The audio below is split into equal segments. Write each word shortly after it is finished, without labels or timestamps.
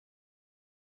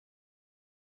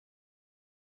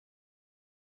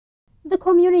The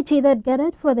community that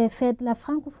gathered for the Fete la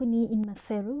Francophonie in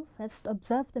Maseru first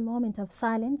observed a moment of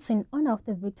silence in honor of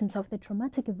the victims of the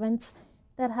traumatic events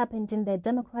that happened in the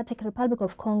Democratic Republic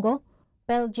of Congo,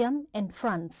 Belgium and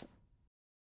France.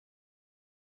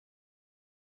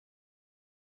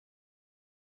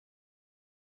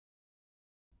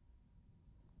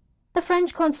 The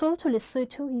French Consul to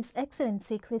Lesotho, His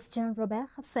Excellency Christian Robert,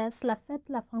 says La Fete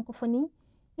la Francophonie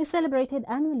is celebrated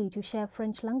annually to share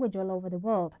French language all over the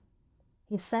world.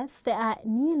 He says there are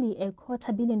nearly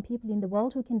 250 million people in the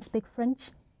world who can speak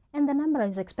French, and the number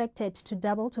is expected to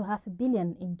double to 500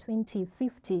 million in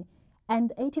 2050,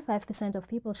 and 85% of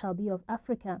people shall be of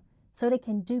Africa, so they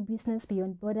can do business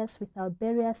beyond borders without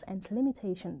barriers and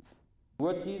limitations.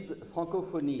 What is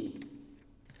Francophonie?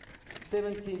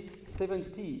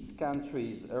 70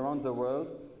 countries around the world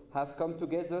have come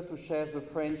together to share the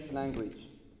French language.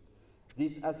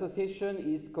 This association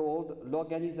is called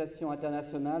l'Organisation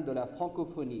Internationale de la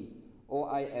Francophonie,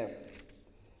 OIF.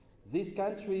 These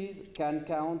countries can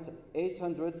count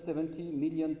 870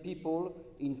 million people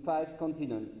in 5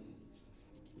 continents.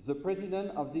 The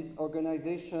president of this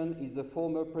organization is the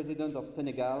former president of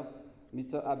Senegal,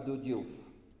 Mr. Abdou Diouf.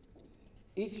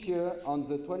 Each year, on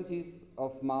the 20th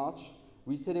of March,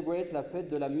 we celebrate la fête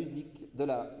de la musique,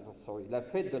 la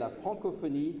fête de la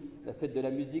francophonie. La fête de la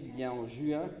musique vient en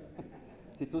juin.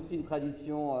 C'est aussi une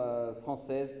tradition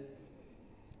française.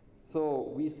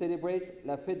 So we celebrate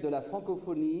la fête de la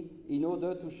francophonie in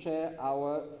order to share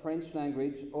our French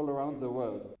language all around the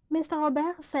world. Mr.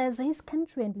 Robert says his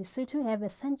country and Lesotho have a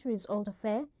centuries-old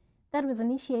affair that was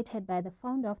initiated by the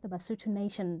founder of the Basotho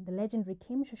nation, the legendary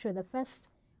King Shosho I,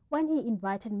 when he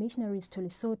invited missionaries to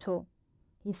Lesotho.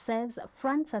 He says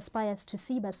France aspires to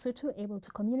see Basotho able to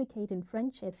communicate in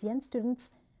French as young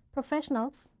students,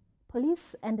 professionals,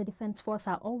 police and the defense force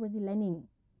are already learning.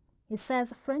 He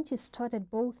says French is taught at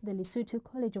both the Lesotho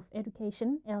College of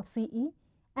Education, LCE,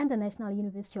 and the National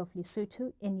University of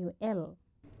Lesotho, NUL.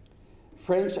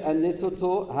 French and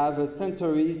Lesotho have a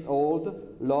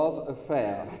centuries-old love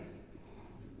affair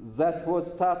that was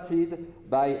started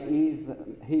by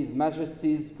His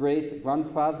Majesty's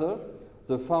great-grandfather,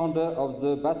 the founder of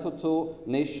the Basotho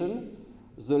nation,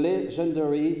 the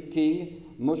legendary King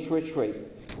Masekoche III,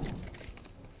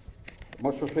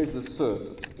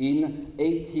 in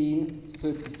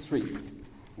 1833,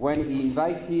 when he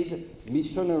invited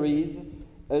missionaries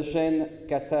Eugène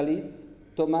Cassalis,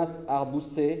 Thomas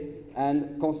Arbousset,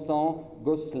 and Constant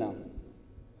Gosselin.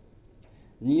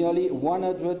 Nearly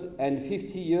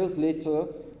 150 years later,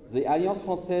 the Alliance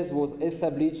Francaise was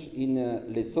established in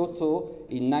Lesotho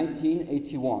in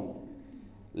 1981.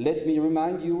 Let me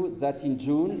remind you that in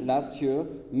June last year,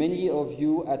 many of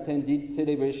you attended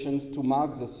celebrations to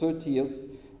mark the 30th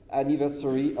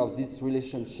anniversary of this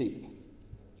relationship.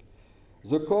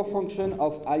 The core function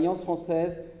of Alliance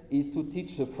Francaise is to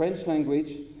teach the French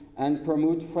language and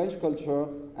promote French culture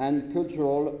and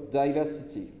cultural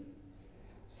diversity.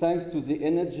 Thanks to the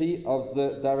energy of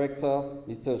the director,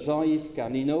 Mr. Jean-Yves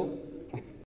Carnino.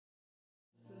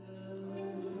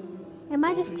 Her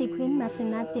Majesty Queen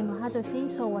Masenate Mohato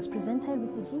Seeiso was presented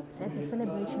with a gift at the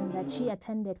celebration that she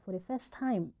attended for the first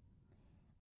time.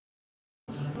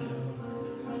 The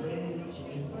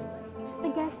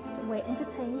guests were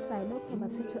entertained by local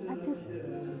Basotho artists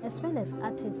as well as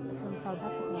artists from South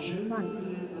Africa and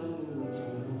France.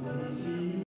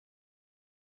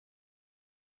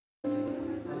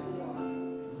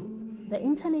 The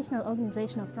International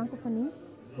Organization of Francophonie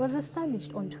was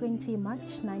established on 20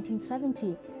 March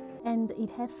 1970, and it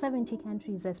has 70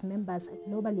 countries as members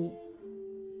globally.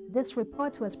 This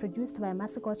report was produced by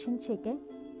Masekoche Ncheke.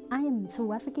 I am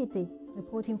Ntsiuoa Sekete,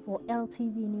 reporting for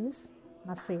LTV News,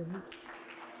 Maseru.